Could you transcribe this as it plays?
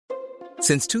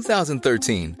Since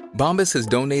 2013, Bombas has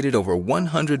donated over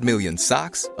 100 million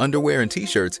socks, underwear, and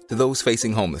T-shirts to those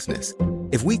facing homelessness.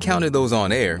 If we counted those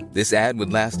on air, this ad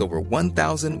would last over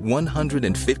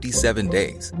 1,157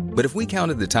 days. But if we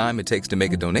counted the time it takes to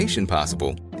make a donation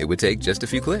possible, it would take just a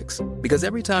few clicks. Because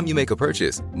every time you make a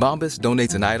purchase, Bombas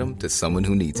donates an item to someone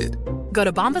who needs it. Go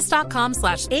to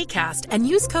bombas.com/ACAST and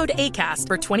use code ACAST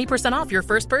for 20% off your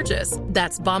first purchase.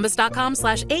 That's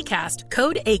bombas.com/ACAST,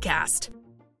 code ACAST.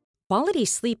 Quality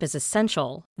sleep is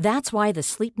essential. That's why the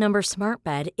Sleep Number Smart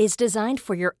Bed is designed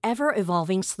for your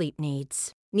ever-evolving sleep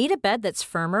needs. Need a bed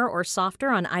that's firmer or softer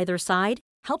on either side?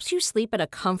 Helps you sleep at a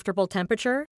comfortable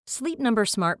temperature? Sleep Number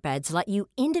Smart Beds let you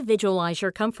individualize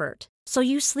your comfort, so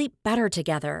you sleep better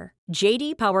together.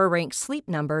 JD Power ranks Sleep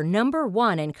Number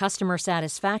 #1 in customer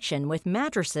satisfaction with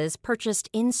mattresses purchased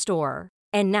in-store.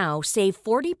 And now, save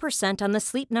 40% on the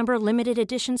Sleep Number Limited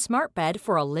Edition Smart Bed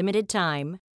for a limited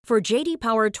time. For JD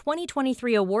Power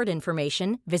 2023 award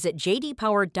information, visit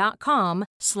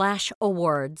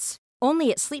jdpower.com/awards.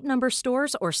 Only at Sleep Number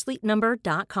stores or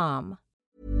sleepnumber.com.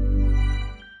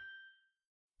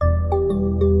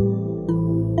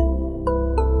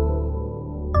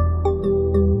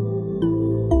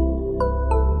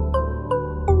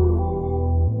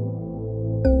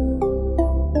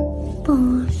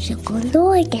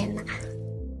 Barnpsykologerna.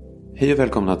 Hej och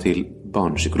välkomna till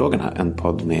Barnpsykologerna, en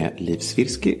podd med Liv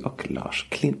Svirsky och Lars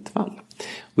Klintvall.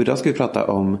 Och idag ska vi prata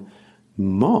om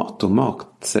mat och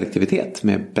matselektivitet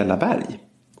med Bella Berg.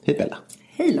 Hej Bella.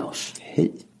 Hej Lars.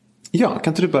 Hej. Ja,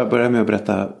 kan inte du bara börja med att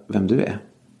berätta vem du är?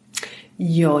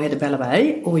 Jag heter Bella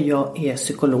Berg och jag är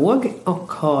psykolog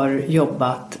och har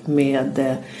jobbat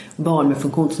med barn med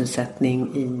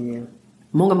funktionsnedsättning i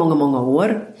många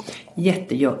år.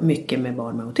 Jättemycket med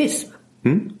barn med autism.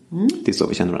 Det är så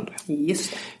vi känner varandra.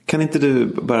 Just det. Kan inte du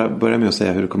bara börja med att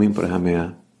säga hur du kom in på det här med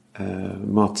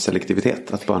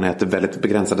matselektivitet? Att barn äter väldigt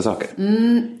begränsade saker.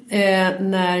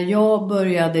 När jag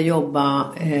började jobba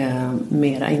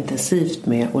mera intensivt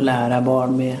med att lära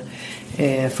barn med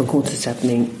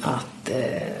funktionsnedsättning att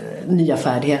nya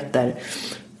färdigheter,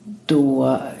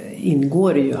 då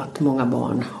ingår det ju att många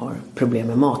barn har problem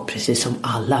med mat. Precis som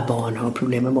alla barn har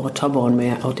problem med mat, har barn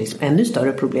med autism ännu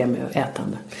större problem med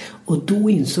ätande. Och då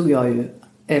insåg jag ju,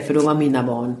 för då var mina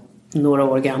barn några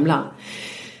år gamla,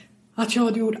 att jag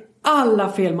hade gjort alla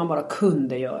fel man bara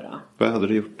kunde göra. Vad hade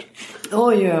du gjort?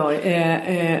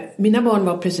 Mina barn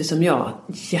var precis som jag,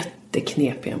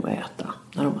 jätteknepiga med att äta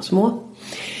när de var små.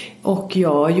 Och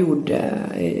jag gjorde,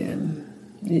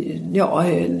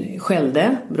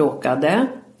 skällde, bråkade,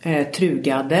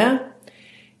 trugade.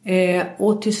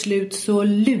 Och till slut så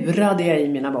lurade jag i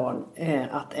mina barn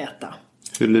att äta.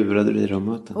 Hur lurade du i dem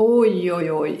att äta?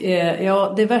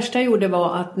 Det värsta jag gjorde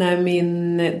var att när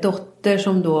min dotter,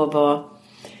 som då var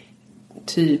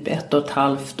typ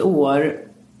 1,5 år,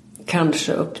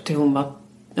 kanske upp till hon var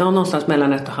någonstans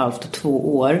mellan 1,5 och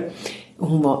 2 år, och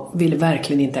hon ville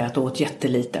verkligen inte äta, åt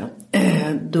jättelite.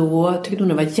 Då tyckte hon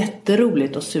det var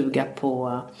jätteroligt att suga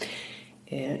på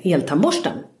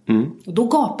eltandborsten. Och då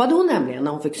gapade hon nämligen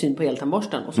när hon fick syn på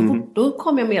eltandborsten. Och så då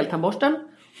kom jag med eltandborsten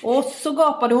och så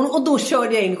gapade hon och då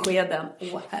körde jag in skeden.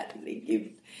 Herregud.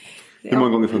 Hur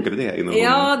många gånger funkade det?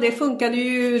 Det funkade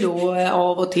ju då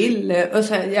av och till. Och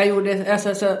så jag gjorde,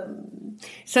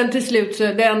 sen till slut, så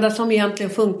det enda som egentligen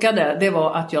funkade, det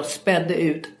var att jag spädde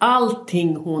ut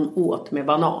allting hon åt med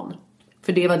banan.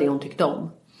 För det var det hon tyckte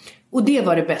om. Och det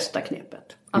var det bästa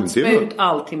knepet. Att spä ut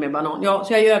allting med banan. Ja,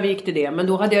 så jag övergick till det. Men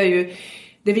då hade jag ju,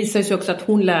 det visade sig också att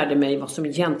hon lärde mig vad som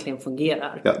egentligen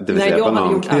fungerar. Ja, det vill säga jag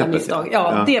hade gjort alla misstag.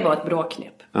 Ja, det var ett bra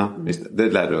knep. Ja, visst.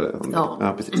 Det lärde du om.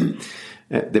 Ja, precis.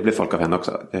 Det blev folk av henne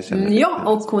också.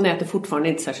 Och hon äter fortfarande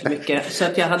inte särskilt mycket. Så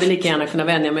att jag hade lika gärna kunnat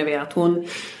vänja mig vid att hon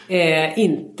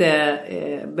inte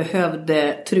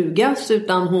behövde trugas,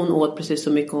 utan hon åt precis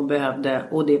så mycket hon behövde.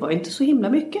 Och det var inte så himla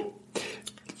mycket.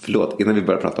 Förlåt, innan vi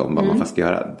börjar prata om vad man fast ska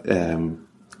göra.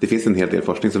 Det finns en hel del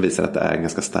forskning som visar att det är en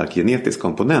ganska stark genetisk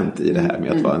komponent i det här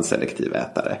med att vara en selektiv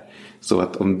ätare. Så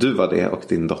att om du var det och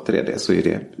din dotter är det, så är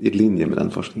det i linje med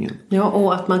den forskningen. Ja,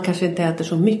 och att man kanske inte äter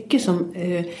så mycket som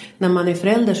när man är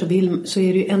förälder, så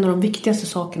är det ju en av de viktigaste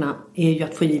sakerna är ju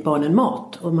att få i barnen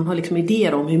mat. Och man har liksom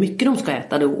idéer om hur mycket de ska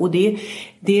äta då. Och det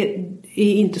är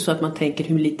inte så att man tänker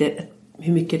hur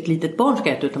mycket ett litet barn ska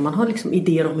äta, utan man har liksom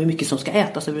idéer om hur mycket som ska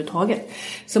ätas överhuvudtaget.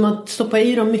 Så man stoppar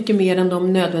i dem mycket mer än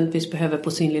de nödvändigtvis behöver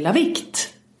på sin lilla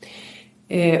vikt.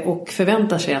 Och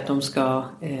förväntar sig att de ska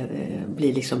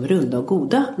bli liksom runda och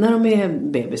goda när de är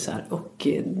bebisar. Och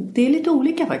det är lite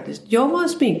olika faktiskt. Jag var en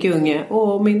spinkig unge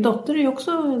och min dotter är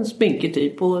också en spinkig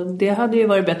typ. Och det hade ju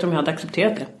varit bättre om jag hade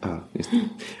accepterat det. Ja, just det.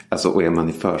 Alltså, och är man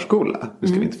i förskola, nu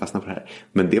ska vi inte fastna på det här.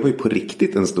 Men det var ju på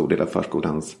riktigt en stor del av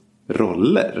förskolans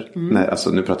roller. Alltså,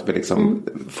 nu pratar vi liksom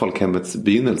folkhemmets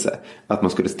begynnelse. Att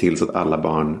man skulle se till så att alla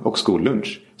barn och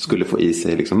skollunch skulle få i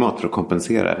sig liksom mat för att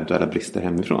kompensera eventuella brister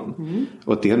hemifrån.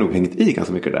 Och det har nog hängt i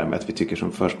ganska mycket där med att vi tycker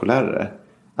som förskollärare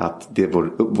att det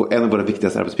är en av våra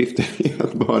viktigaste arbetsuppgifter är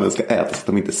att barnen ska äta så att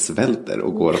de inte svälter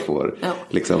och går och får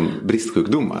liksom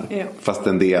bristsjukdomar. Ja.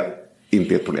 Fastän det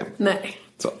inte är ett problem. Nej.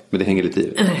 Så, men det hänger lite i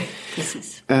det. Nej,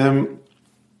 precis.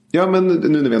 Ja, men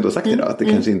nu när vi ändå har sagt det då, att det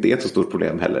kanske inte är ett så stort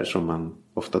problem heller som man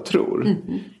ofta tror.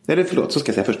 Eller förlåt, så ska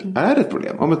jag säga först. Är det ett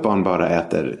problem om ett barn bara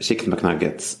äter chicken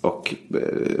McNuggets och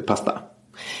pasta?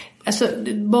 Alltså,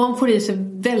 barn får i sig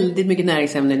väldigt mycket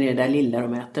näringsämnen i det där lilla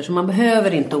de äter. Så man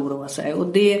behöver inte oroa sig. Och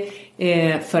det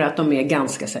är för att de är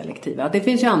ganska selektiva. Det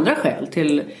finns ju andra skäl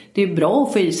till. Det är bra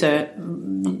att få i sig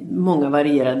många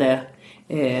varierade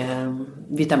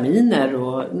vitaminer.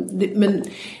 Men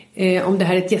om det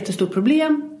här är ett jättestort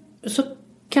problem så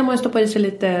kan man stoppa i sig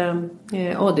lite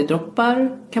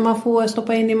AD-droppar. Kan man få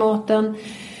stoppa in i maten.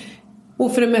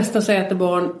 Och för det mesta så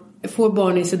får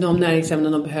barn i sig de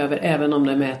näringsämnen de behöver även om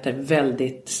de äter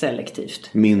väldigt selektivt.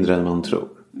 Mindre än man tror.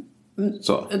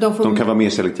 Så. De kan vara mer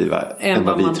selektiva än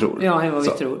vad vi tror. Ja, än vad vi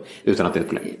tror. Utan att det är ett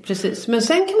problem. Precis. Men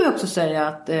sen kan man också säga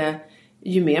att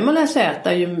ju mer man lär sig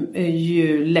äta ju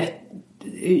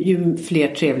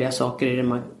fler trevliga saker är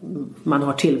det man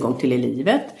har tillgång till i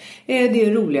livet. Det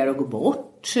är roligare att gå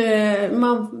bort.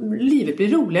 Livet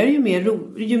blir roligare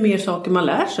ju mer saker man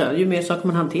lär sig. Ju mer saker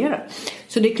man hanterar.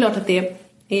 Så det är klart att det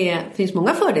finns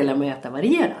många fördelar med att äta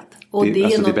varierat. Och det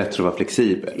är bättre att vara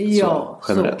flexibel. Ja,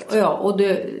 så, generellt.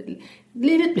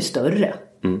 Livet blir större.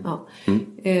 Ja.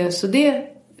 Så det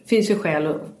finns ju skäl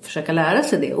att försöka lära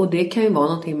sig det. Och det kan ju vara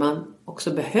någonting man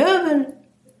också behöver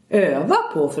öva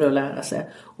på för att lära sig.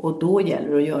 Och då gäller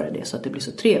det att göra det så att det blir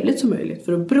så trevligt som möjligt.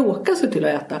 För att bråka sig till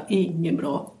att äta är ingen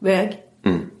bra väg.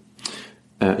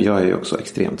 Jag är ju också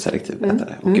extremt selektiv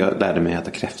ätare. Och jag lärde mig att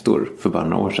äta kräftor för bara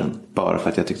några år sedan. Bara för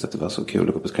att jag tyckte att det var så kul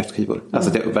att gå på kräftskivor. Alltså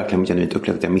att jag verkligen genuint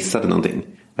upplevde att jag missade någonting.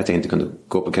 Att jag inte kunde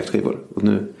gå på kräftskivor. Och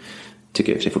nu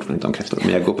tycker jag i och för sig fortfarande inte om kräftor.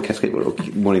 Men jag går på kräftskivor och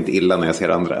mår inte illa när jag ser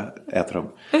andra äta dem.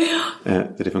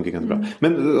 Det funkar ganska bra.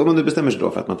 Men om man nu bestämmer sig då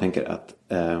för att man tänker att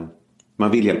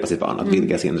man vill hjälpa sitt barn att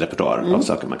vidga sin repertoar av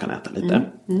saker man kan äta lite.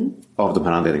 Av de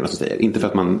här anledningarna som säger. Inte för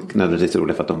att man nödvändigtvis är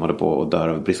orolig för att de håller på och dör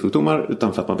av bristsjukdomar.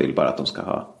 Utan för att man vill bara att de ska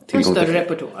ha tillgång till större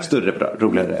repertoar.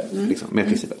 Roligare, liksom, mer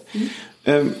flexibel.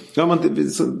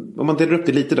 Om man delar upp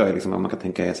det lite då. Liksom, om man kan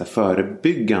tänka är så här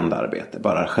förebyggande arbete.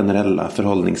 Bara generella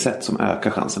förhållningssätt som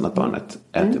ökar chansen att barnet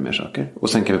äter mer saker. Och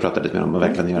sen kan vi prata lite mer om att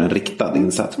verkligen göra en riktad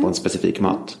insats på en specifik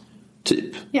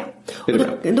mattyp. Ja, och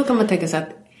då kan man tänka sig att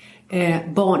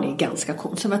barn är ganska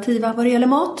konservativa vad det gäller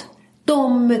mat.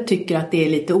 De tycker att det är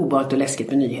lite obehagligt och läskigt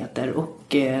med nyheter.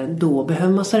 Och då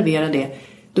behöver man servera det.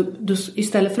 Då,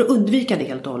 istället för att undvika det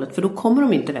helt och hållet. För då kommer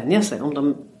de inte vänja sig om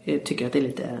de tycker att det är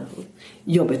lite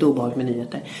jobbigt och obehagligt med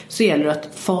nyheter. Så gäller det att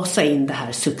fasa in det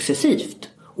här successivt.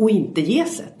 Och inte ge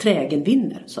sig. Trägen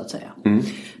vinner så att säga.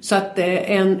 Så att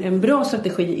en bra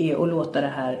strategi är att låta det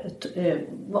här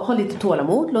ha lite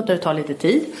tålamod. Låta det ta lite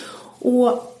tid.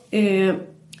 Och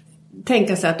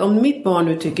tänka sig att om mitt barn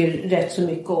nu tycker rätt så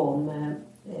mycket om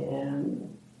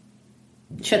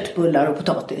köttbullar och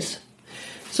potatis.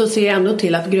 Så ser jag ändå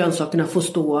till att grönsakerna får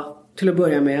stå till att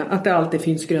börja med. Att det alltid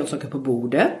finns grönsaker på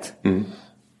bordet.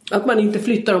 Att man inte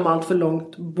flyttar dem allt för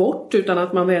långt bort. Utan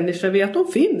att man vänjer sig vid att de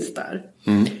finns där.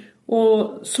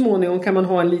 Och småningom kan man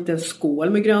ha en liten skål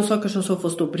med grönsaker som så får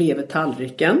stå bredvid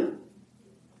tallriken.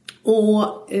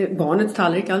 Och barnets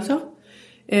tallrik alltså.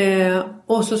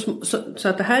 Och så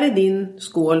att det här är din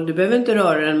skål. Du behöver inte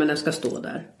röra den men den ska stå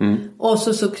där. Och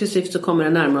så successivt så kommer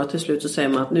den närmare och till slut så säger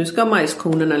man att nu ska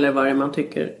majskornen eller vad det man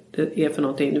tycker det är för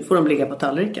någonting. Nu får de ligga på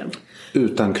tallriken.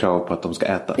 Utan krav på att de ska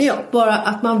ätas. Ja, bara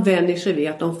att man vänjer sig vid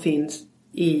att de finns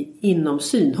inom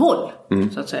synhåll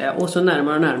så att säga. Och så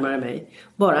närmare och närmare mig.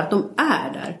 Bara att de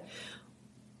är där.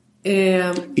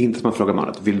 Inte att man frågar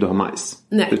barnet, vill du ha majs?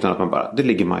 Nej. Utan att man bara, det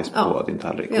ligger majs på din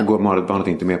tallrik. Och går barnet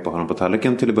inte med på att ha dem på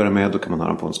tallriken till att börja med, då kan man ha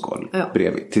dem på en skål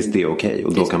bredvid. Tills det är okej.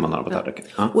 Och då kan man ha dem på tallriken.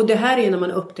 Och det här är när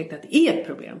man upptäckt att det är ett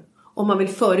problem. Om man vill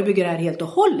förebygga det här helt och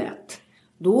hållet,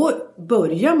 då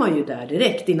börjar man ju där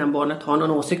direkt innan barnet har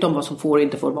någon åsikt om vad som får och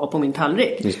inte får vara på min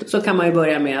tallrik. Så kan man ju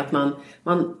börja med att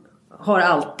man har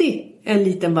alltid en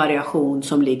liten variation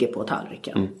som ligger på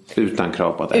tallriken. Utan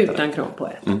krav på att äta. Utan krav på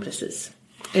att äta, precis.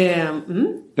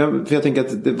 Ja, för jag tänker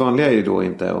att det vanliga är ju då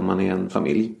inte om man är en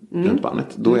familj runt barnet.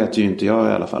 Då äter ju inte jag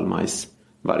i alla fall majs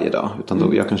varje dag. Utan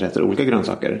då jag kanske äter olika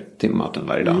grönsaker till maten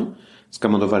varje dag. Ska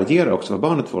man då variera också vad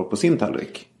barnet får på sin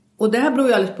tallrik? Och det här beror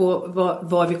ju alldeles på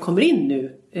var vi kommer in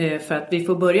nu. För att vi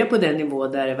får börja på den nivå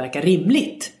där det verkar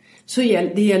rimligt. Så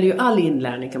det gäller ju all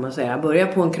inlärning kan man säga. Börja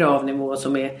på en kravnivå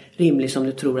som är rimlig som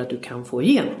du tror att du kan få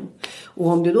igenom. Och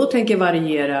om du då tänker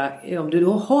variera, om du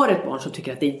då har ett barn som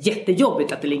tycker att det är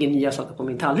jättejobbigt att det ligger nya saker på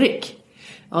min tallrik.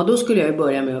 Ja, då skulle jag ju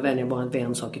börja med att vänja barnet vid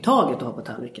en sak i taget och ha på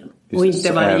tallriken. Just och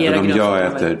inte variera även om jag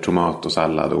äter varje... tomat och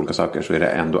sallad och olika saker så är det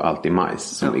ändå alltid majs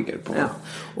som ligger på. Ja.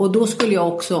 Och då skulle jag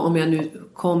också, om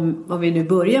vi nu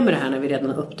börjar med det här när vi redan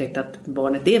har upptäckt att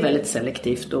barnet är väldigt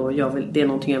selektivt och det är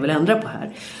någonting jag vill ändra på här.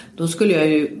 Då skulle jag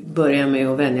ju börja med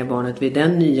att vänja barnet vid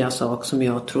den nya sak som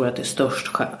jag tror att det är störst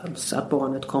chans att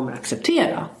barnet kommer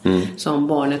acceptera. Så om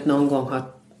barnet någon gång har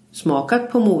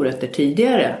smakat på morötter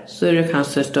tidigare så är det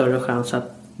kanske större chans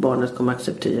att barnet kommer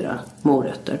acceptera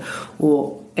morötter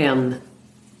och en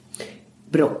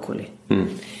broccoli.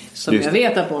 Som jag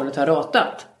vet att barnet har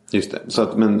ratat. Just det. Så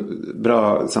att, men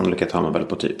bra sannolikhet har man väl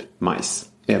på typ majs.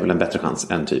 Det är väl en bättre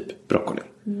chans än typ broccoli.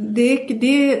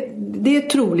 Det är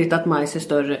troligt att majs är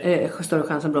större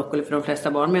chans än broccoli för de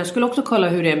flesta barn. Men jag skulle också kolla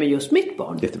hur det är med just mitt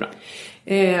barn. Jättebra.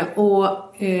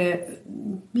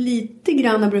 Lite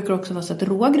grann brukar också vara så att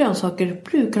råa grönsaker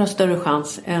brukar ha större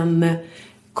chans än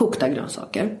kokta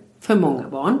grönsaker för många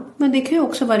barn. Men det kan ju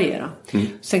också variera.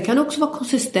 Sen kan det också vara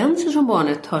konsistenser som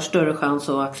barnet har större chans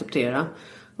att acceptera.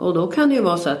 Och då kan det ju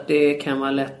vara så att det kan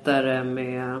vara lättare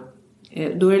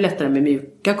då är det lättare med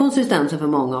mjuka konsistenser för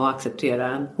många att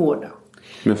acceptera än hårda.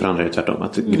 Men för andra är det tvärtom.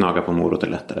 Att gnaga på morot är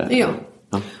lättare. Ja.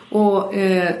 Och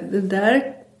det där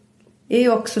är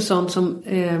ju också sånt som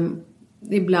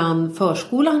ibland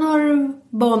förskolan har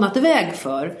banat iväg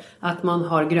för. Att man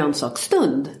har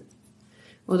grönsaksstund.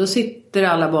 Och då sitter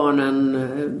alla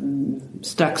barnen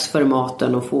strax före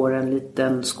maten och får en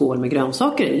liten skål med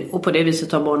grönsaker i. Och på det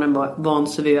viset har barnen vant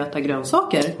sig vid att äta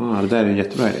grönsaker. Ja, det där är en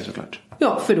jättebra idé såklart.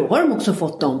 Ja, för då har de också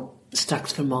fått dem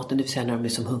strax för maten, det vill säga när de är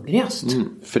som hungrigast.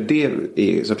 För det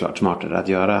är såklart smartare att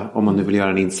göra, om man nu vill göra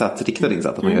en riktad insats,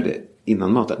 att man gör det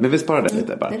innan maten. Men vi sparar det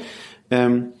lite bara.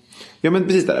 Ja, men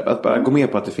precis där, att bara gå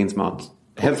med på att det finns mat,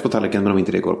 helst på tallriken, men om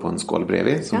inte det går på en skål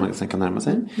bredvid som man sen kan närma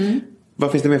sig.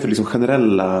 Vad finns det med för liksom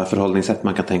generella förhållningssätt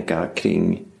man kan tänka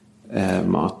kring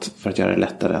mat för att göra det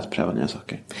lättare att pröva nya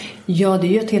saker? Ja, det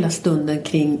är ju att hela stunden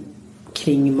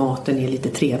kring maten är lite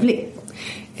trevlig.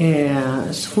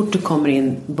 Så fort du kommer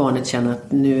in, barnet känner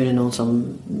att nu är det någon som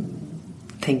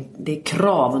det är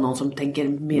krav och någon som tänker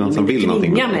någon som vill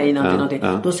tvinga mig någonting.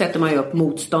 Då sätter man ju upp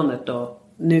motståndet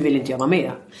och nu vill inte jag vara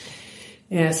med.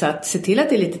 Så att se till att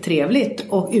det är lite trevligt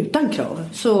och utan krav.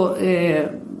 Så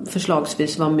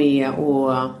förslagsvis vara med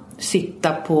och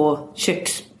sitta på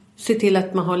se till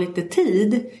att man har lite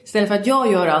tid. Istället för att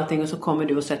jag gör allting och så kommer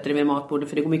du och sätter dig vid matbordet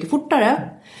för det går mycket fortare.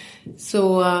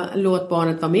 Så låt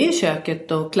barnet vara med i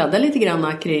köket och kladda lite grann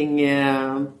kring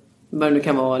vad det nu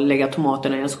kan vara, lägga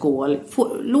tomaterna i en skål.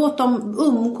 Låt dem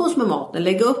umgås med maten,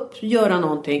 lägga upp, göra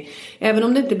någonting. Även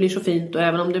om det inte blir så fint och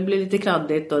även om det blir lite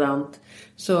kladdigt och rant.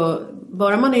 Så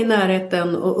bara man är i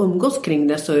närheten och umgås kring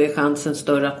det så är chansen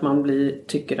större att man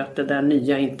tycker att det där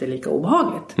nya inte är lika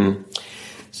obehagligt.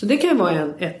 Så det kan ju vara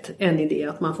en idé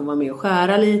att man får vara med och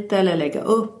skära lite eller lägga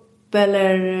upp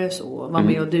eller så. Vara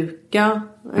med och duka.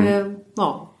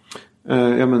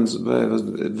 Ja, men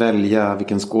välja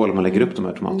vilken skål man lägger upp de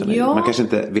här tomaterna i. Man kanske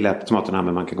inte vill äta tomaterna,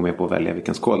 men man kan gå med på att välja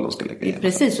vilken skål de ska lägga i.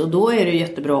 Precis, och då är det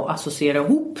jättebra att associera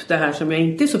ihop det här som jag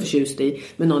inte är så förtjust i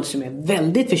med något som jag är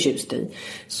väldigt förtjust i.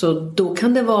 Så då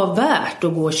kan det vara värt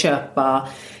att gå och köpa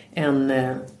en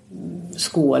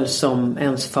skål som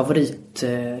ens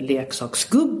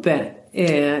favoritleksaksgubbe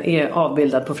är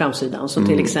avbildad på framsidan. Så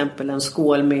till exempel en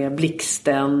skål med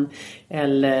Blixten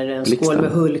eller en skål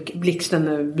med Hulk.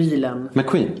 Blixten bilen.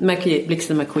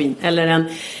 Blixten McQueen. Eller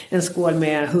en skål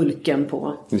med Hulken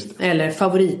på. Eller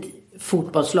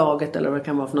favoritfotbollslaget eller vad det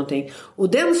kan vara för någonting.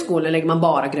 Och den skålen lägger man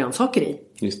bara grönsaker i.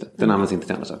 Just det, den används inte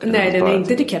till andra saker. Nej, den är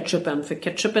inte till ketchupen. För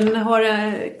ketchupen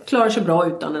klarar sig bra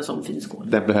utan en sån fin skål.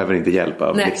 Den behöver inte hjälp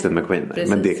av Blixten McQueen. Precis.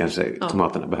 Men det kanske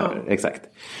tomaterna behöver. Ja. Exakt.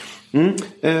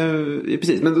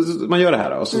 Precis, men man gör det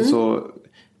här och så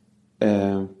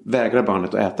vägrar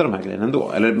barnet att äta de här grejerna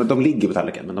ändå. Eller de ligger på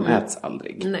tallriken men de äts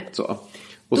aldrig. Så.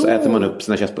 Och så äter man upp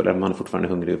sina köttbullar. Man är fortfarande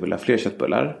hungrig och vill ha fler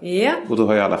köttbullar. Och då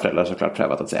har ju alla föräldrar såklart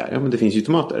prövat att säga, ja men det finns ju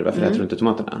tomater, varför äter du inte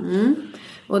tomaterna?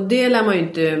 Och det lär man ju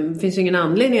inte, det finns ju ingen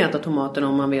anledning att äta tomaterna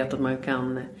om man vet att man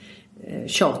kan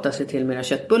tjata sig till mera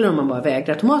köttbullar om man bara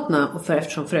vägrar tomaterna. Och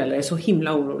eftersom föräldrar är så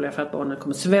himla oroliga för att barnen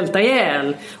kommer svälta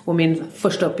ihjäl. Och min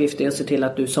första uppgift är att se till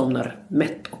att du somnar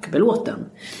mätt och belåten.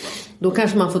 Då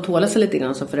kanske man får tåla sig lite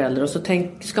grann som förälder. Och så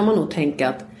ska man nog tänka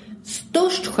att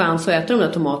störst chans att äta de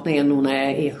där tomaterna är nog när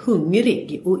jag är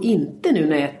hungrig. Och inte nu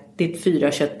när jag ätit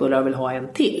 4 köttbullar och vill ha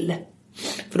en till.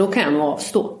 För då kan jag nog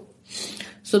avstå.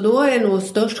 Så då är nog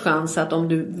störst chans att om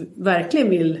du verkligen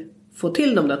vill få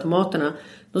till de där tomaterna.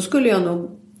 Då skulle jag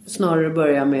nog snarare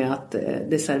börja med att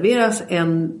det serveras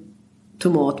en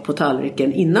tomat på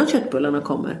tallriken innan köttbullarna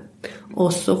kommer.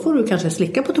 Och så får du kanske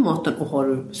slicka på tomaten. Och har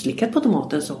du slickat på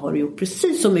tomaten så har du gjort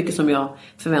precis så mycket som jag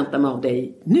förväntar mig av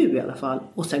dig nu i alla fall.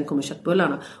 Och sen kommer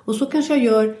köttbullarna. Och så kanske jag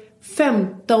gör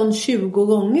 15-20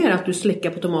 gånger att du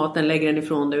slickar på tomaten, lägger den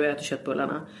ifrån dig och äter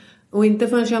köttbullarna. Och inte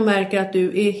förrän jag märker att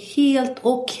du är helt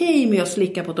okej med att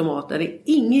slicka på tomaten. Det är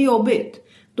inget jobbigt.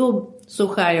 Då så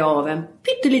skär jag av en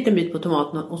pytteliten bit på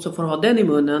tomaten och så får du ha den i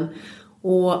munnen.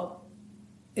 Och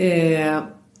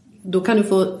då kan du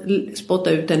få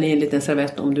spotta ut den i en liten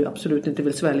servett om du absolut inte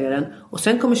vill svälja den. Och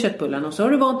sen kommer köttbullarna. Och så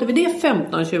har du vant dig vid det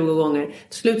 15-20 gånger.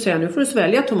 Till slut säger jag, nu får du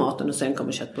svälja tomaten och sen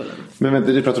kommer köttbullarna. Men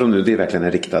du pratar om nu, det är verkligen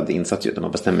en riktad insats där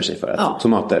man bestämmer sig för att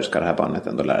tomater ska det här barnet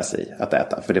ändå lära sig att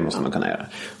äta. För det måste man kunna göra.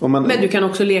 Men du kan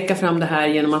också leka fram det här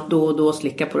genom att då och då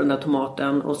slicka på den där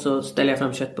tomaten. Och så ställer jag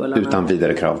fram köttbullarna. Utan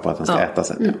vidare krav på att han ska äta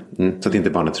sen. Så att inte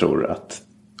barnet tror att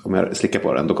om jag slickar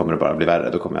på den då kommer det bara bli värre.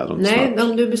 Då kommer jag Nej,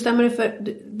 om du bestämmer dig för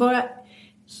bara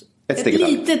ett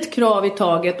litet krav i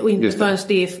taget och inte förrän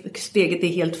steget är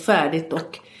helt färdigt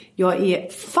och jag är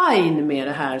fine med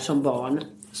det här som barn,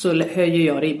 så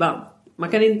höjer jag ribban.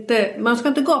 Man ska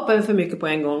inte gapa för mycket på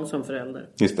en gång som förälder.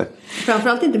 Just det.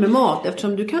 Framförallt inte med mat,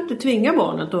 eftersom du kan inte tvinga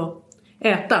barnet att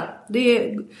äta.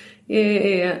 Det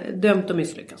är dömt att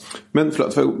misslyckas. Men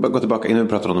förlåt, får jag gå tillbaka innan vi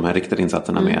pratar om de här riktade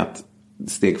insatserna med att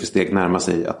steg för steg närma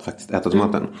sig att faktiskt äta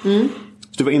tomaten.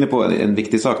 Så du var inne på en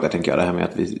viktig sak där, tänker jag. Det här med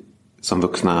att vi som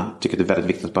vuxna tycker det är väldigt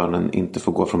viktigt att barnen inte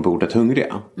får gå från bordet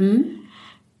hungriga.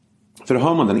 För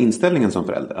har man den inställningen som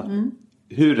förälder att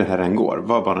hur det här än går,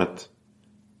 vad barnet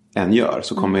än gör,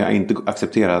 så kommer jag inte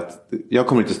acceptera att jag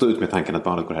kommer inte stå ut med tanken att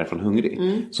barnet går härifrån hungrig.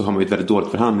 Så har man ju ett väldigt dåligt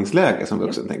förhandlingsläge som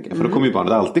vuxen tänker. För då kommer ju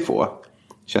barnet alltid få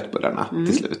köttbullarna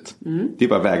till slut. Det är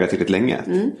bara vägra tillräckligt länge.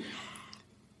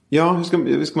 Ja, hur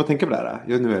ska man tänka på det här?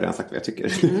 Nu har jag redan sagt vad jag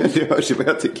tycker. Det hörs ju vad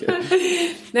jag tycker.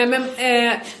 Nej, men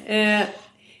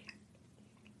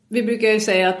vi brukar ju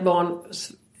säga att barn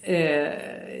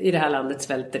i det här landet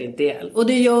svälter inte ihjäl. Och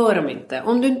det gör de inte.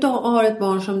 Om du inte har ett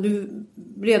barn som du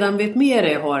redan vet med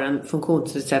dig har en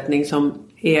funktionsnedsättning som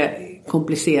är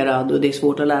komplicerad och det är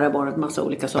svårt att lära barnet massa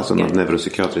olika saker. Alltså någon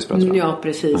neuropsykiatrisk pratar om. Ja,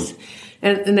 precis.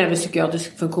 En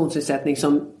neuropsykiatrisk funktionsnedsättning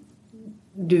som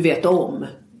du vet om.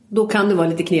 Då kan det vara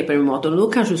lite knepigare med mat och då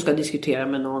kanske du ska diskutera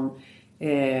med någon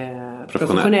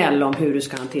professionell om hur du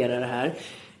ska hantera det här.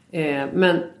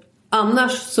 Men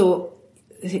annars så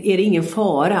är det ingen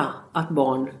fara att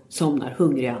barn somnar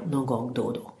hungriga någon gång då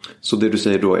och då. Så det du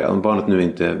säger då är om barnet nu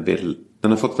inte vill,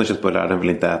 den har fått sina köttbullar, den vill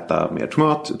inte äta mer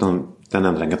tomat utan den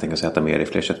enda den kan tänka sig äta mer i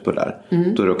fler köttbullar.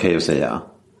 Då är det okej att säga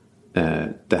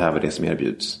det här var det som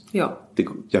erbjuds. Ja.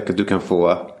 Du kan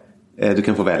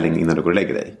få välling innan du går och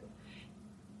lägger dig.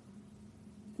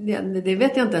 Det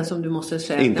vet jag inte ens om du måste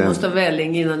säga. Du måste ha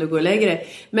välling innan du går och lägger dig.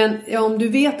 Men om du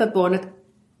vet att barnet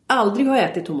aldrig har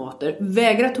ätit tomater,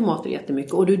 vägrar tomater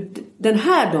jättemycket och du den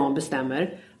här dagen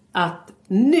bestämmer att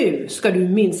nu ska du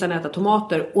minsann äta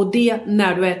tomater och det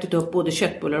när du har ätit upp både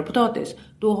köttbullar och potatis,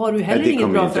 då har du heller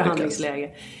inget bra förhandlingsläge.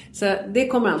 Så det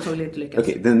kommer antagligen inte lyckas.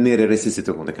 Okej, den mer realistisk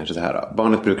situationen kanske så här då.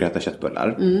 Barnet brukar äta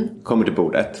köttbullar, kommer till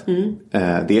bordet,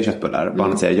 det är köttbullar,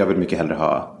 barnet säger jag vill mycket hellre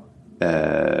ha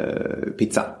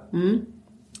pizza.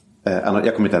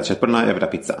 Jag kommer inte äta köttbullarna, jag vill ha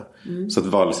pizza. Så att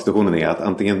valsituationen är att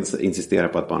antingen insistera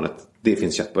på att barnet, det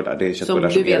finns köttbullar, det är köttbullar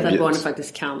som du vet att barnet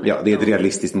faktiskt kan. Ja, det är ett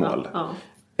realistiskt mål.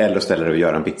 Eller ställer du och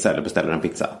gör en pizza eller beställer en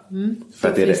pizza. För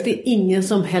att finns det ingen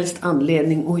som helst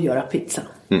anledning att göra pizza.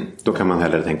 Då kan man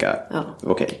hellre tänka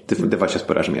okej, det var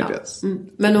köttbullar som erbjöds.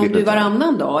 Men om du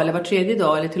varannan dag eller var tredje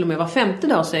dag eller till och med var femte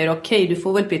dag säger okej, du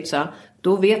får väl pizza,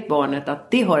 då vet barnet att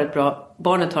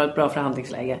barnet har ett bra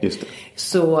förhandlingsläge. Just det.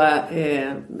 Så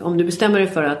om du bestämmer dig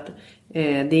för att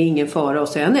det är ingen fara att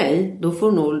säga nej, då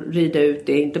får du nog rida ut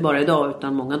det inte bara idag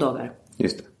utan många dagar.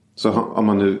 Just det. Så om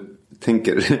man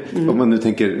nu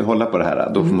tänker hålla på det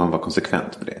här, då får man vara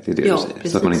konsekvent med det. Det är det du säger.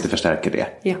 Precis. Så att man inte förstärker det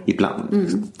ibland.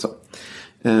 Så. Och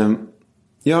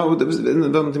det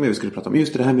var någonting mer vi skulle prata om.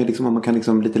 Just det här med liksom, om man kan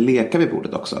liksom lite leka vid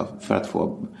bordet också för att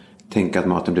få tänka att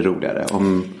maten blir roligare.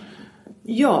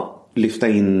 Lyfta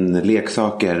in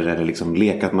leksaker eller liksom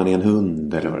leka att man är en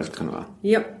hund eller vad det ska kunna vara.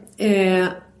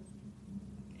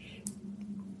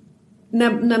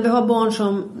 när vi har barn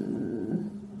som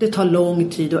det tar lång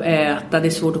tid att äta, det är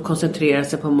svårt att koncentrera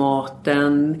sig på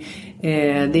maten,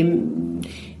 det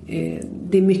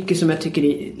är mycket som jag tycker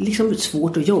är liksom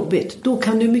svårt och jobbigt. Då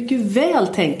kan du mycket väl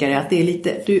tänka dig att det är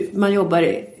lite, man jobbar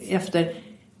efter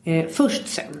först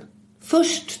sen.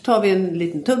 Först tar vi en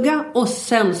liten tugga och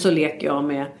sen så leker jag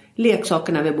med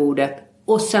leksakerna vid bordet.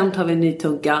 Och sen tar vi en ny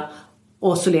tugga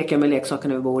och så leker jag med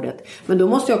leksakerna vid bordet. Men då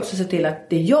måste jag också se till att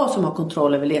det är jag som har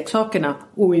kontroll över leksakerna.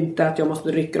 Och inte att jag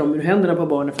måste rycka dem ur händerna på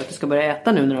barnen för att det ska börja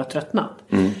äta nu när det har tröttnat.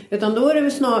 Utan då är det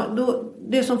väl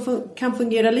det som kan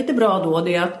fungera lite bra då,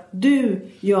 det är att du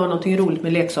gör någonting roligt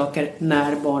med leksaker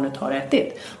när barnet har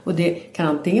ätit. Och det kan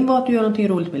antingen vara att du gör någonting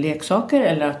roligt med leksaker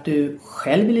eller att du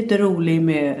själv är lite rolig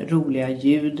med roliga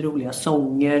ljud, roliga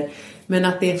sånger. Men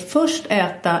att det är först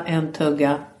äta en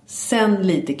tugga, sen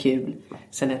lite kul,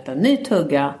 sen äta en ny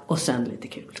tugga och sen lite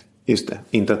kul. Just det,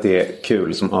 inte att det är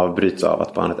kul som avbryts av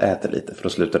att barnet äter lite för då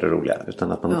slutar det roliga,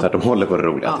 utan att man tvärtom håller på det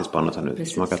roliga tills barnet har nu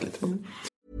smakat lite.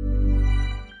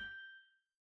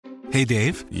 Hey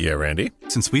Dave. Yeah, Randy.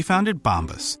 Since we founded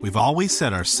Bombas, we've always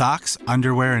said our socks,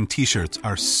 underwear, and t-shirts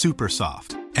are super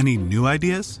soft. Any new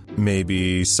ideas?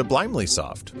 Maybe sublimely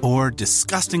soft. Or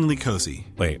disgustingly cozy.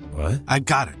 Wait, what? I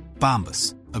got it.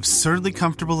 Bombas. Absurdly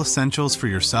comfortable essentials for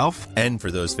yourself and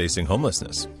for those facing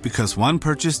homelessness. Because one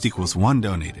purchased equals one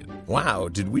donated. Wow,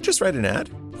 did we just write an ad?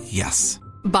 Yes.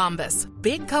 Bombas.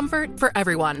 Big comfort for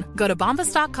everyone. Go to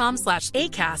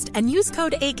bombas.com/ACAST and use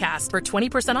code ACAST for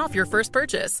 20% off your first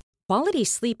purchase. Quality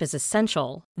sleep is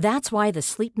essential. That's why the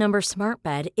Sleep Number Smart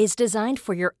Bed is designed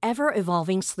for your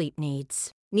ever-evolving sleep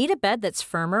needs. Need a bed that's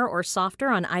firmer or softer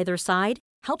on either side?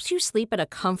 Helps you sleep at a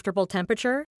comfortable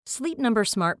temperature? Sleep Number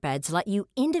Smart Beds let you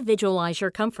individualize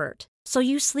your comfort, so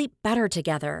you sleep better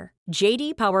together.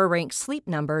 JD Power ranks Sleep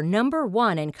Number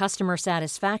 #1 in customer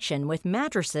satisfaction with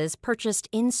mattresses purchased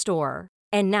in-store.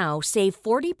 And now save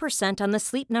 40% on the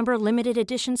Sleep Number Limited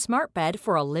Edition Smart Bed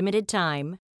for a limited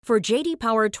time. For JD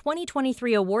Power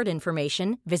 2023 award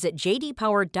information, visit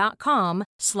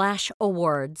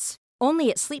jdpower.com/awards.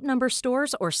 Only at Sleep Number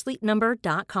stores or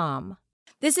sleepnumber.com.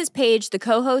 This is Paige, the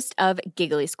co-host of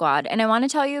Giggly Squad, and I want to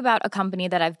tell you about a company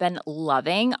that I've been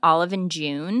loving, Olive &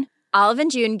 June. Olive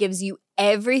 & June gives you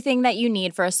everything that you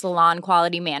need for a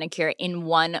salon-quality manicure in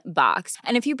one box.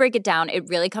 And if you break it down, it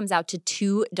really comes out to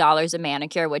 $2 a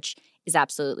manicure, which is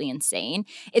absolutely insane.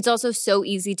 It's also so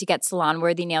easy to get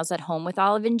salon-worthy nails at home with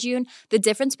Olive & June. The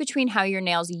difference between how your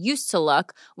nails used to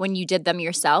look when you did them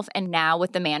yourself and now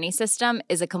with the Mani system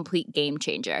is a complete game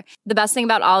changer. The best thing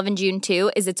about Olive & June, too,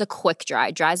 is it's a quick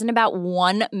dry. Dries in about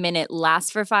 1 minute,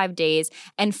 lasts for 5 days,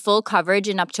 and full coverage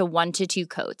in up to 1 to 2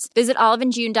 coats. Visit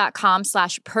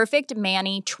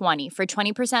oliveandjune.com/perfectmani20 for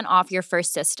 20% off your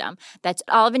first system. That's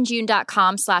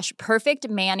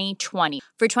oliveandjune.com/perfectmani20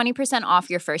 for 20%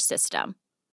 off your first system.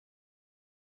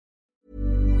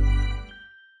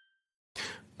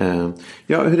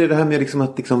 Ja, hur är det här med liksom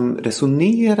att liksom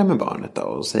resonera med barnet då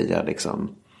och säga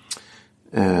liksom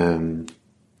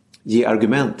ge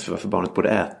argument för varför barnet borde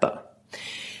äta?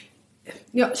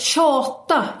 Ja,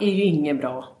 tjata är ju ingen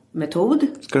bra metod.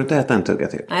 Ska du inte äta en tugga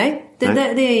till? Nej,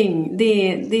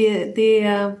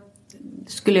 det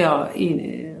skulle jag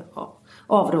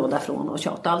avråda från att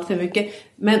tjata allt för mycket.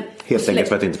 Men helt enkelt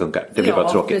för att det inte funkar. Det blir bara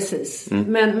tråkigt. Precis.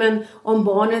 Men om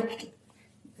barnet...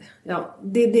 Ja,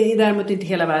 det är däremot inte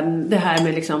hela världen. Det här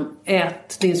med liksom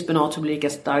ät din spenat så blir lika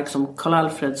stark som Karl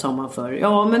Alfred sa man för.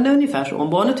 Ja, men det är ungefär så. Om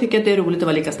barnet tycker att det är roligt att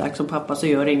vara lika stark som pappa så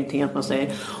gör det ingenting att man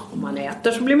säger om man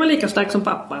äter så blir man lika stark som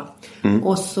pappa.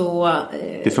 Och så...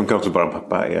 Det funkar också bara om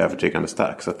pappa är övertygande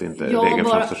stark så att det inte regeln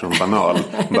framstår som banal.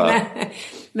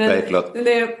 Men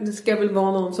det ska väl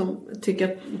vara någon som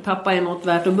tycker att pappa är något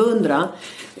värt att beundra.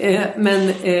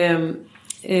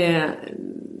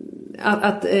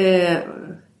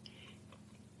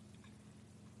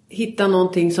 Hitta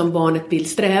någonting som barnet vill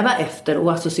sträva efter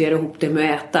och associera ihop det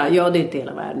med att äta. Ja, det är inte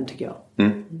hela världen tycker jag.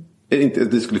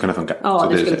 Det skulle kunna funka. Ja,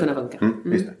 det skulle kunna funka.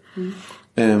 Just det.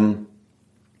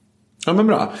 Ja, men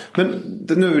bra. Men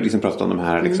nu har vi liksom pratat om de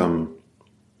här liksom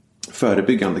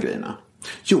förebyggande grejerna.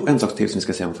 Jo, en sak till som vi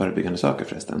ska säga om förebyggande saker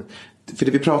förresten. För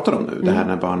det vi pratar om nu, det här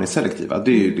när barn är selektiva,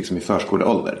 det är ju liksom i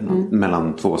förskoleålder.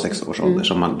 Mellan 2 och 6 års ålder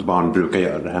som barn brukar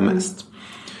göra det här mest.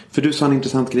 För du sa en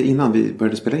intressant grej innan vi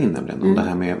började spela in nämligen. Om det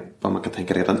här med vad man kan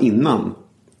tänka redan innan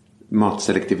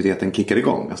matselektiviteten kickar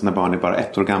igång. Alltså när barn är bara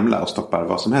 1 år gamla och stoppar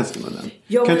vad som helst i munnen.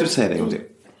 Ja, kan du säga det en gång till?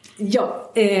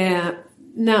 Ja,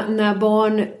 när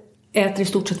barn äter i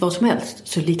stort sett vad som helst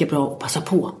så är det lika bra att passa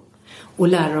på. Och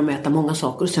lära dem äta många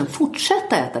saker och sen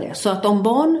fortsätta äta det. Så att om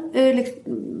barn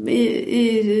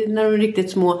när de är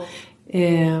riktigt små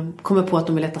kommer på att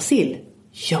de vill äta sill.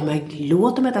 Ja, men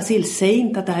låt dem äta sill. Säg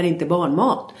inte att det här inte är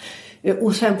barnmat.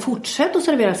 Och sen fortsätt att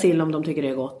servera sill om de tycker det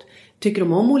är gott. Tycker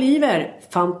de om oliver?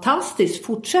 Fantastiskt.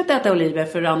 Fortsätt äta oliver,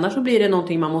 för annars så blir det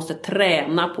någonting man måste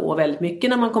träna på väldigt mycket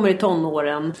när man kommer i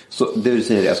tonåren. Så det du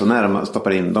säger är alltså när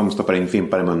de stoppar in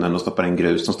fimpar i munnen, de stoppar in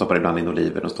grus, de stoppar ibland in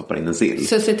oliver, de stoppar in en sill.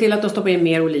 Så se till att de stoppar in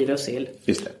mer oliver och sill.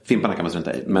 Just det. Fimparna kan man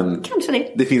strunta i. Men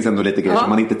kanske det finns ändå lite grejer som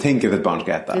man inte tänker att ett barn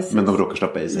ska äta. Precis. Men de råkar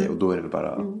stoppa i sig och då är det väl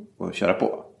bara att köra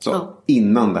på. Så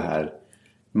innan det här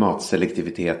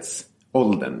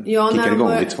matselektivitetsåldern kickar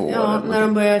igång vid 2 år. Ja, när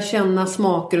de börjar känna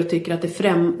smaker och tycker att det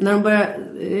är när de börjar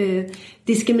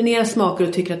diskriminera smaker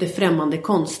och tycker att det är främmande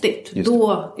konstigt.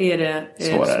 Då är det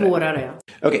svårare.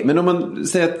 Okej, men om man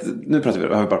säger att nu har vi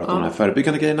bara pratat om de här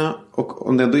förebyggande grejerna, och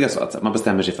om det ändå är så att man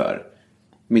bestämmer sig för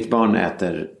mitt barn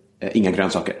äter inga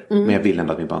grönsaker, men jag vill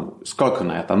ändå att mitt barn ska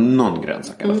kunna äta någon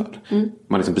grönsak i alla fall.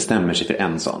 Man liksom bestämmer sig för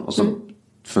en sån och så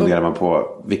funderar man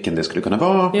på vilken det skulle kunna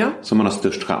vara som man har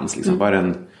störst chans. Liksom. Vad är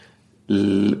den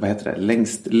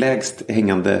lägst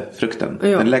hängande frukten?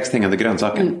 Den lägst hängande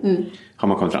grönsaken har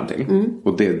man kommit fram till.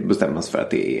 Och det bestämmas för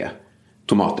att det är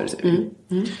tomater.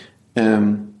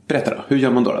 Berätta då, hur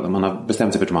gör man då? Man har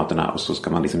bestämt sig för tomaterna och så ska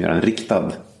man liksom göra en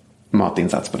riktad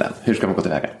matinsats på den. Hur ska man gå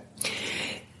tillväga?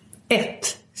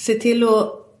 1. Se till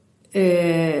att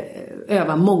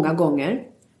öva många gånger.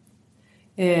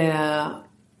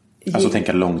 Alltså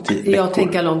tänka lång tid. Ja,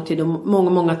 tänka lång tid och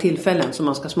många tillfällen som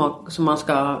man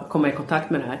ska komma i kontakt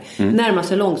med det här. Närma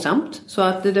sig långsamt, så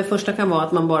att det första kan vara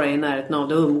att man bara är i närheten av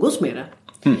det och umgås med det.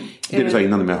 Det du sa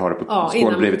innan med att ha det på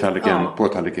skål bredvid tallriken, på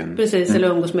tallriken. Precis, eller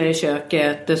umgås med det i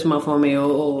köket så man får vara med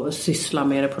och syssla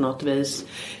med det på något vis.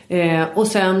 Och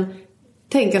sen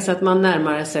tänka sig att man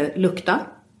närmar sig lukta.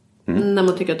 När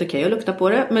man tycker att det är okej att lukta på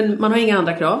det. Men man har inga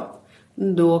andra krav.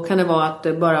 Då kan det vara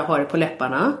att bara ha det på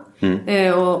läpparna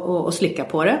och slicka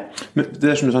på det. Men det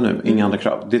där som du sa nu, inga andra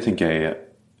krav, det tänker jag är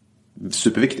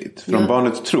superviktigt. För om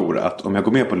barnet tror att om jag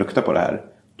går med på att lukta på det här,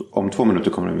 om 2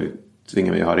 minuter kommer de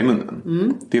tvinga mig att ha det i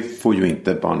munnen. Det får ju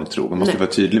inte barnet tro. Man måste vara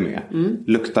tydlig med.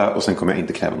 Lukta och sen kommer jag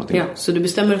inte kräva någonting. Ja, så du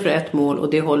bestämmer för ett mål och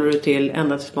det håller du till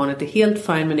ända tills barnet är helt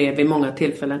fine med det vid många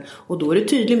tillfällen. Och då är du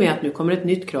tydlig med att nu kommer ett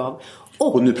nytt krav.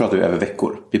 Och nu pratar vi över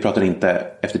veckor. Vi pratar inte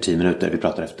efter 10 minuter. Vi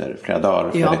pratar efter flera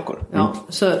dagar, flera veckor. Ja,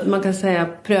 så man kan säga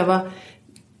pröva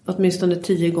åtminstone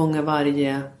 10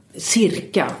 gånger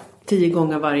cirka 10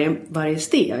 gånger varje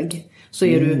steg. Så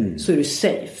är du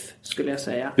safe, skulle jag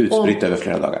säga. Utspritt över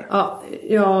flera dagar.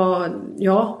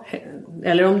 Ja.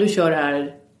 Eller om du kör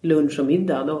här lunch och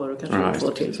middag, då har du kanske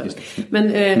 2 tillfällen.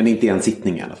 Men inte i en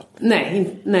sittning i alla fall.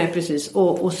 Nej, precis.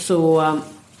 Och så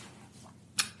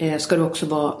ska du också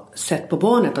vara sett på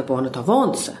barnet att barnet har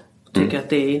vant sig. Tycker att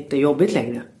det inte är jobbigt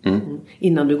längre.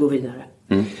 Innan du går vidare.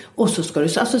 Och så ska du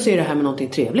associera det här med någonting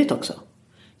trevligt också.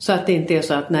 Så att det inte är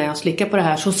så att när jag slickar på det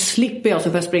här så slipper jag, så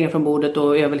får jag springa från bordet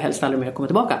och jag vill helst aldrig mer komma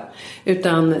tillbaka.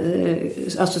 Utan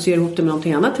associera ihop det med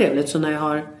någonting annat trevligt. Så när jag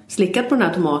har slickat på den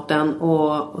här tomaten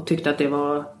och tyckte att det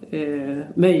var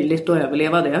möjligt att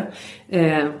överleva det,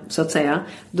 så att säga,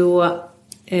 då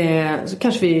så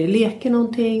kanske vi leker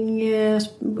någonting,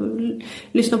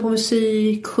 lyssnar på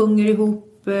musik, sjunger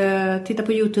ihop, tittar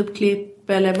på YouTube-klipp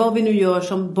eller vad vi nu gör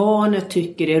som barnet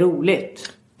tycker är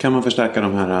roligt. Kan man förstärka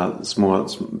de här små,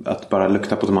 att bara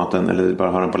lukta på tomaten eller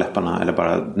bara ha den på läpparna eller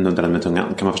bara nudda den med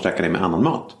tungan? Kan man förstärka det med annan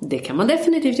mat? Det kan man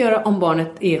definitivt göra om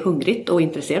barnet är hungrigt och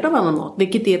intresserad av annan mat.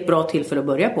 Vilket är ett bra tillfälle att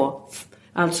börja på.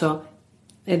 Alltså,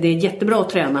 det är jättebra att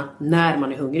träna när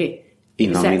man är hungrig.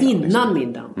 Innan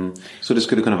middagen. Så det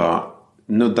skulle kunna vara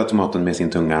nudda tomaten med sin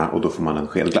tunga och då får man en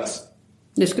sked glass?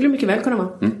 Det skulle mycket väl kunna vara.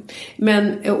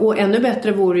 Men, och ännu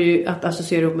bättre vore ju att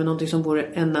associera upp med någonting som vore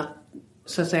en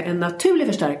naturlig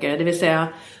förstärkare. Det vill säga,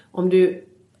 om du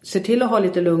ser till att ha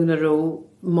lite lugn och ro,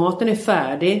 maten är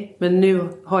färdig, men nu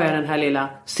har jag den här lilla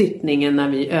sittningen när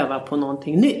vi övar på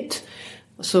någonting nytt.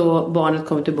 Så barnet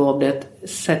kommer till bordet,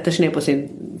 sätter sig ner på sin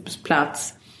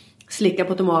plats, slickar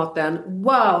på tomaten.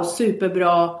 Wow,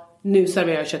 superbra, nu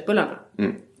serverar jag köttbullarna.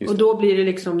 Och då blir det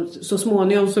liksom, så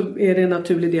småningom så är det en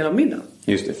naturlig del av middagen.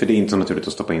 Just det, för det är inte så naturligt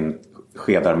att stoppa in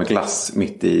skedar med glass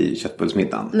mitt i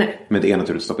köttbullsmiddagen. Nej. Men det är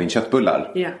naturligt att stoppa in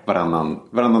köttbullar. Yeah.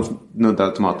 Varannan nudda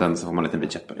tomaten så får man en liten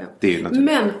bit köttbullar. Det är ju naturligt.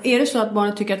 Men är det så att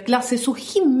barnet tycker att glass är så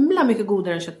himla mycket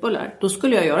godare än köttbullar, då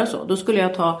skulle jag göra så. Då skulle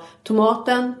jag ta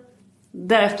tomaten,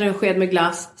 därefter en sked med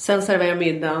glass, sen servera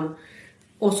middagen.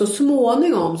 Och så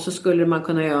småningom så skulle man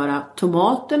kunna göra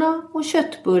tomaterna och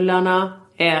köttbullarna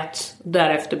äts,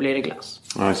 därefter blir det glass.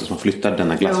 Ja, så man flyttar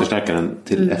denna glassförstärkaren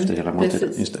till efter hela måltiden.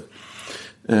 Just det.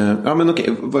 Ja, men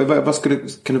okej.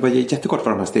 Kan du bara ge jättekort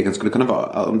vad de här stegen skulle kunna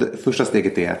vara? Om det första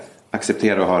steget är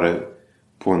acceptera och ha det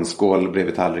på en skål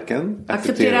bredvid tallriken.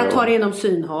 Acceptera att ta det inom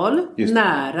synhåll.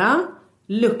 Nära.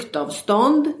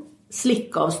 Luktavstånd.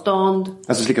 Slickavstånd.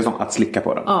 Alltså slickavstånd, att slicka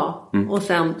på dem. Ja, och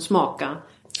sen smaka.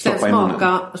 Sen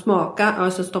smaka,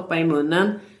 alltså stoppa i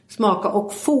munnen. Smaka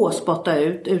och få spotta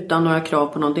ut utan några krav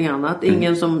på någonting annat.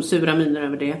 Ingen som sura miner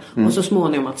över det. Och så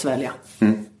småningom att svälja.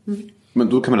 Men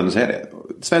då kan man ändå säga det.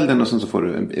 Svälj den och sen så får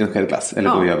du en sked glass.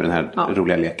 Eller då gör vi den här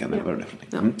roliga leken. Eller vad det är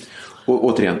för någonting. Och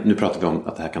återigen, nu pratar vi om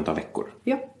att det här kan ta veckor.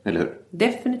 Ja, eller hur?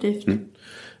 Definitivt.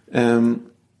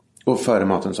 Och före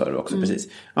maten sa du också, precis.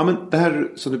 Ja, men det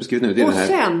här som du beskriver nu, det är och det här.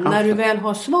 Sen, när du väl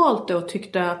har svalt det och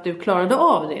tyckte att du klarade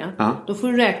av det. Då får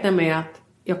du räkna med att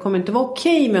jag kommer inte vara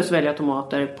okej med att svälja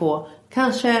tomater på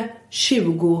kanske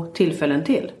 20 tillfällen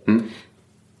till.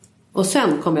 Och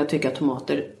sen kommer jag tycka att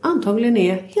tomater antagligen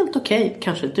är helt okej.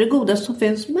 Kanske inte det godaste som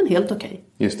finns, men helt okej.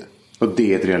 Just det. Och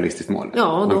det är ett realistiskt mål.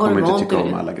 Ja, man kommer inte tycka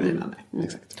om alla grejerna. Nej.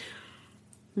 Exakt.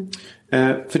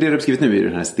 För det du har beskrivit nu är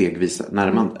den här stegvisa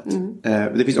närmandet.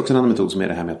 Det finns också en annan metod som är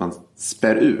det här med att man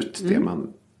spär ut det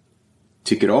man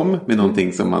tycker om med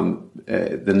någonting som man,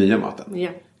 den nya maten. Ja.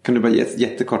 Kan du bara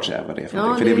jättekort säga vad det är för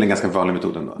någonting? För det är väl en ganska vanlig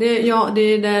metod ändå.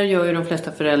 Det där gör ju de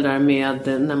flesta föräldrar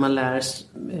med när man lär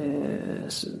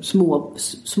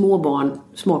små barn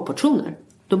små portioner.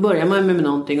 Då börjar man med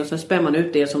någonting och sen spär man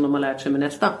ut det som de har lärt sig med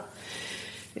nästa.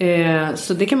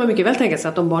 Så det kan man mycket väl tänka sig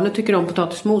att om barnet tycker om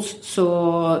potatismos, så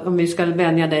om vi ska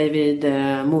vänja dig vid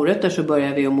morötter, så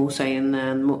börjar vi att mosa in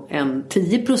en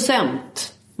 10%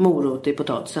 morot i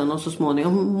potatisen, och så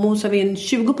småningom mosar vi in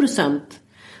 20%.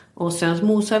 Och sen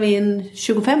mosar vi in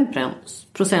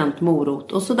 25%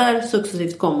 morot. Och så där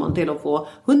successivt kommer man till att få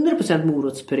 100%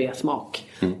 morotspuré smak.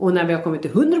 Och när vi har kommit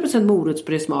till 100%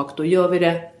 morotspuré smak, då gör vi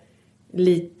det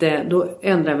lite, då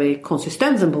ändrar vi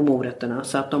konsistensen på morötterna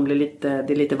så att det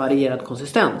är lite varierad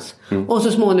konsistens. Och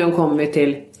så småningom kommer vi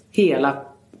till hela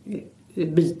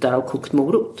bitar av kokt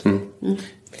morot.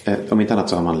 Om inte annat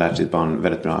så har man lärt sitt barn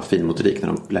väldigt bra finmotorik när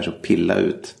de lär sig att pilla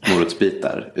ut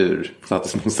morotsbitar ur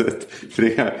potatismoset. För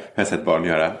det har jag sett barn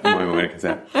göra många gånger, kan jag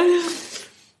säga.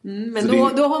 Men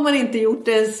då har man inte gjort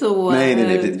det så...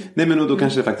 Nej, men då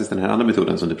kanske faktiskt den här andra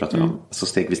metoden som du pratar om, så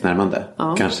stegvis närmande,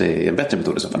 kanske är en bättre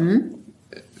metod i så fall.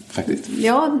 Faktiskt.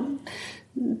 Ja,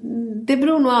 det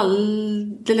beror nog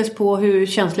alldeles på hur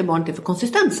känslig barnet är för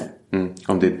konsistenser.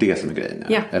 Om det är det som är grejen.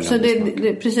 Ja, eller så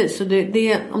precis. Så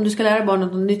om du ska lära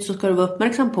barnet något nytt, så ska du vara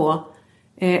uppmärksam på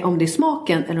om det är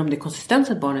smaken eller om det är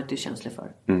konsistensen barnet är känslig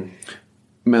för.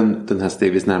 Men den här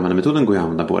stegvis närmande metoden går ju att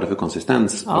använda både för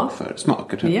konsistens och för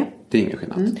smak. Ja. Det är ingen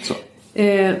skillnad. Så.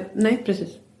 Nej, precis.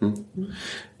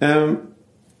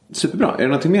 Superbra. Är det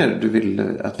någonting mer du vill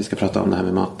att vi ska prata om det här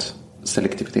med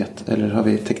matselektivitet? Eller har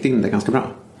vi täckt in det ganska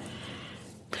bra?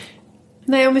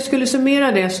 Nej, om vi skulle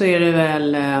summera det, så är det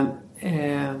väl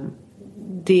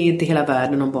det är inte hela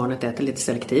världen om barnet äter lite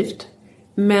selektivt.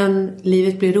 Men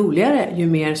livet blir roligare ju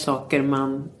mer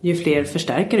saker ju fler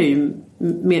förstärkare, ju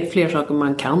fler saker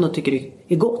man kan och tycker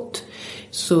är gott.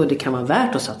 Så det kan vara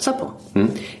värt att satsa på.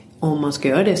 Om man ska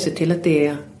göra det, se till att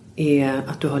det är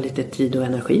att du har lite tid och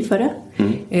energi för det.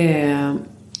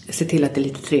 Se till att det är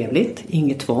lite trevligt,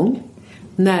 inget tvång.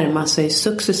 Närma sig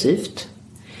successivt.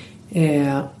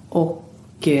 Och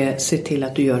se till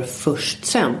att du gör först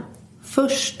sen.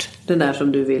 Först det där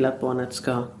som du vill att barnet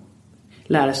ska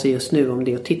lära sig just nu, om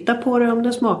det är att titta på det, om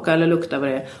det smakar eller luktar vad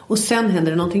det är. Och sen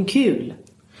händer det någonting kul.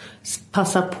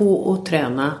 Passa på att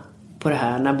träna på det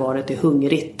här när barnet är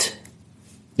hungrigt.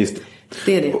 Just det.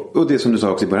 Det är det. Och det som du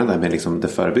sa också i början där med liksom det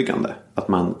förebyggande. Att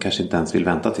man kanske inte ens vill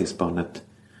vänta tills barnet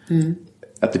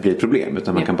att det blir ett problem.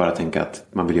 Utan man kan bara tänka att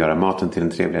man vill göra maten till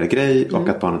en trevligare grej. Och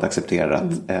att barnet accepterar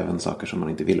att även saker som man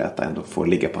inte vill äta ändå får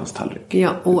ligga på ens tallrik.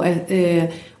 Ja, och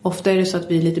ofta är det så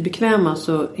att vi är lite bekväma.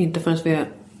 Så inte förrän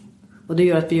och det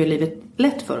gör att vi gör livet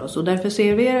lätt för oss. Och därför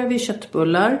serverar vi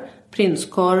köttbullar,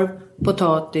 prinskorv,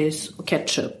 potatis och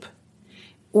ketchup.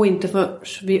 Och inte förrän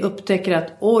vi upptäcker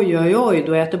att oj,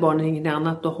 då äter barnen inget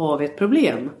annat, då har vi ett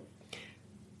problem.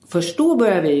 Först då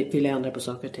börjar vi vilja ändra på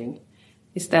saker och ting.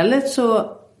 Istället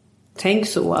så tänk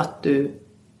så att du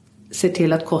ser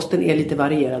till att kosten är lite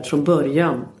varierad från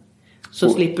början. Så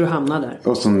slipper du hamna där.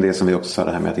 Och som det som vi också sa,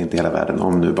 det här med att inte hela världen,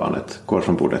 om nu barnet går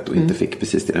från bordet och inte fick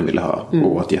precis det den ville ha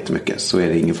och åt jättemycket, så är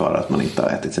det ingen fara att man inte har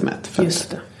ätit sig mätt. För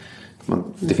just det.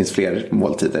 Det finns fler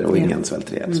måltider och ingen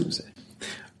svälter ihjäl, som du säger.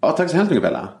 Ja, tack så hemskt mycket,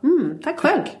 Bella. Tack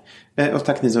själv. Och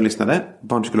tack ni som lyssnade.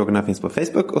 Barnpsykologerna finns på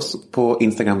Facebook och på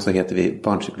Instagram så heter vi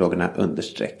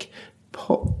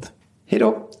barnpsykologerna_podd. Hej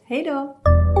då! Hej då!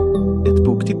 Ett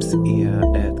boktips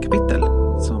är ett kapitel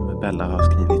som Bella har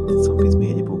skrivit som finns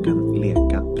med i boken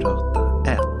Leka, prata,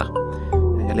 äta.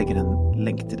 Jag lägger en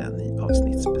länk till den i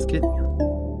avsnittsbeskrivningen.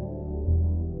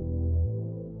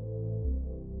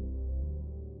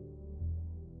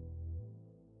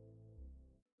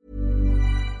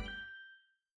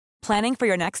 Planning for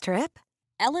your next trip?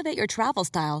 Elevate your travel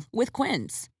style with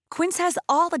Quince. Quince has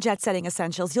all the jet-setting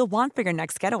essentials you'll want for your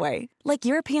next getaway, like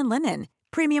European linen,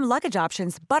 premium luggage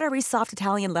options, buttery soft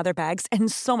Italian leather bags, and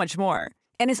so much more.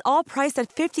 And is all priced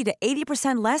at 50 to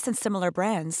 80% less than similar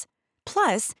brands.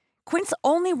 Plus, Quince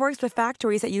only works with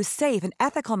factories that use safe and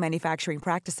ethical manufacturing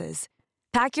practices.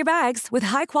 Pack your bags with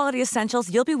high-quality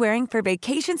essentials you'll be wearing for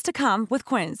vacations to come with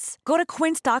Quince. Go to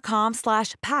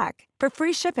quince.com/pack for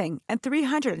free shipping and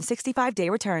 365-day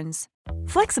returns.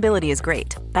 Flexibility is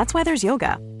great. That's why there's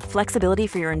yoga. Flexibility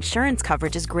for your insurance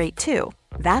coverage is great too.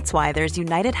 That's why there's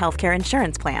United Healthcare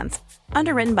Insurance Plans.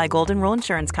 Underwritten by Golden Rule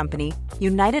Insurance Company,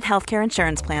 United Healthcare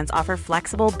Insurance Plans offer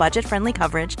flexible, budget-friendly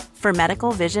coverage for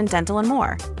medical, vision, dental, and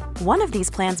more. One of these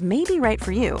plans may be right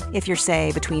for you if you're,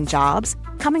 say, between jobs,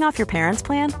 coming off your parents'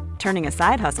 plan, turning a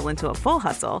side hustle into a full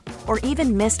hustle, or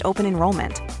even missed open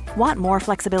enrollment. Want more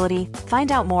flexibility?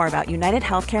 Find out more about United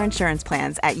Healthcare Insurance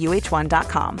Plans at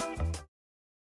uh1.com.